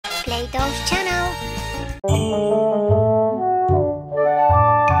Play-Doh's channel.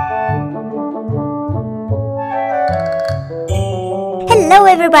 Hello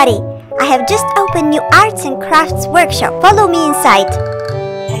everybody! I have just opened new arts and crafts workshop. Follow me inside.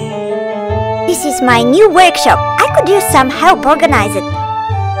 This is my new workshop. I could use some help organize it.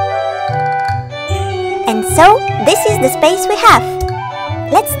 And so, this is the space we have.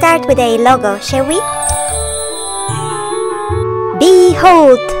 Let's start with a logo, shall we?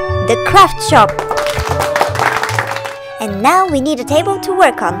 Behold, the craft shop. And now we need a table to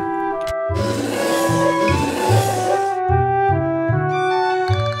work on.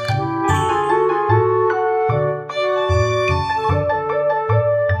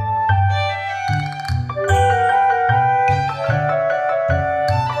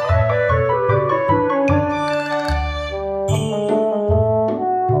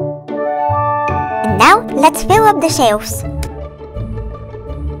 And now, let's fill up the shelves.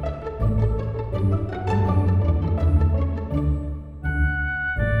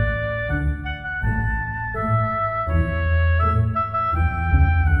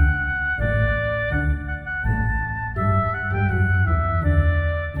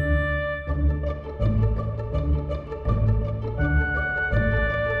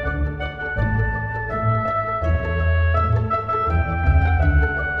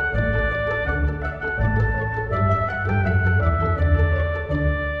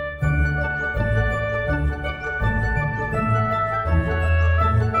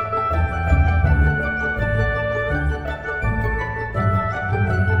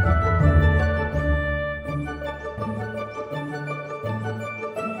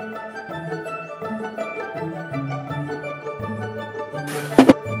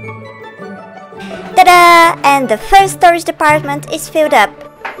 Ta-da! And the first storage department is filled up.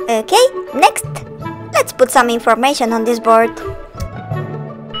 Okay, next, let's put some information on this board.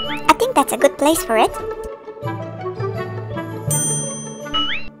 I think that's a good place for it.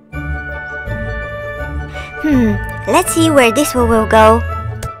 Let's see where this one will go.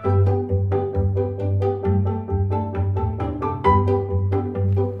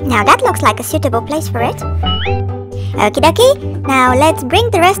 Now that looks like a suitable place for it. Okie dokie, now let's bring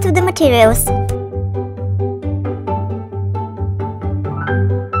the rest of the materials.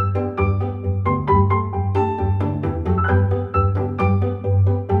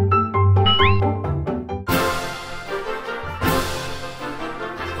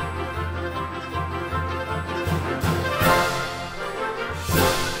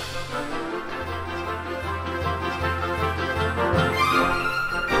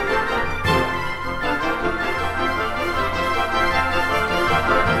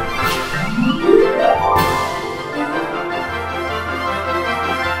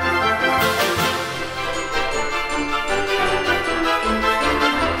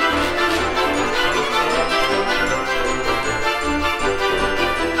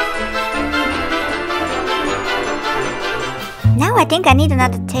 Now I think I need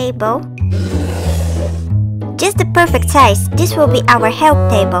another table. Just the perfect size. This will be our help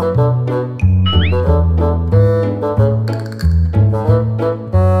table.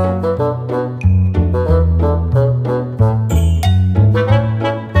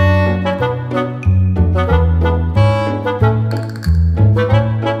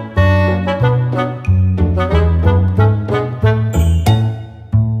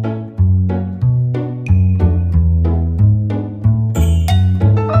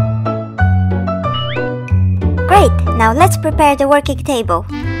 Great! Now let's prepare the working table.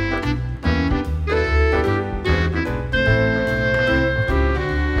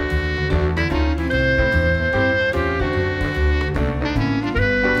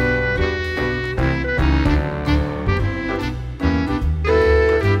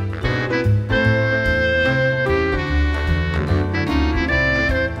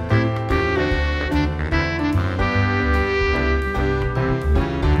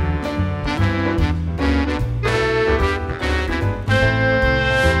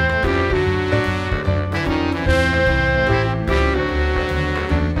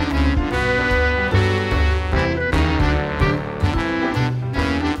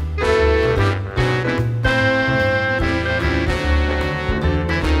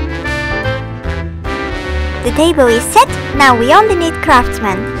 The table is set, now we only need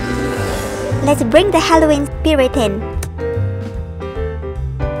craftsmen. Let's bring the Halloween spirit in.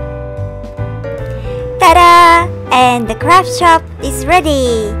 Ta-da! And the craft shop is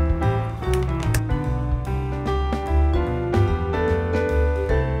ready!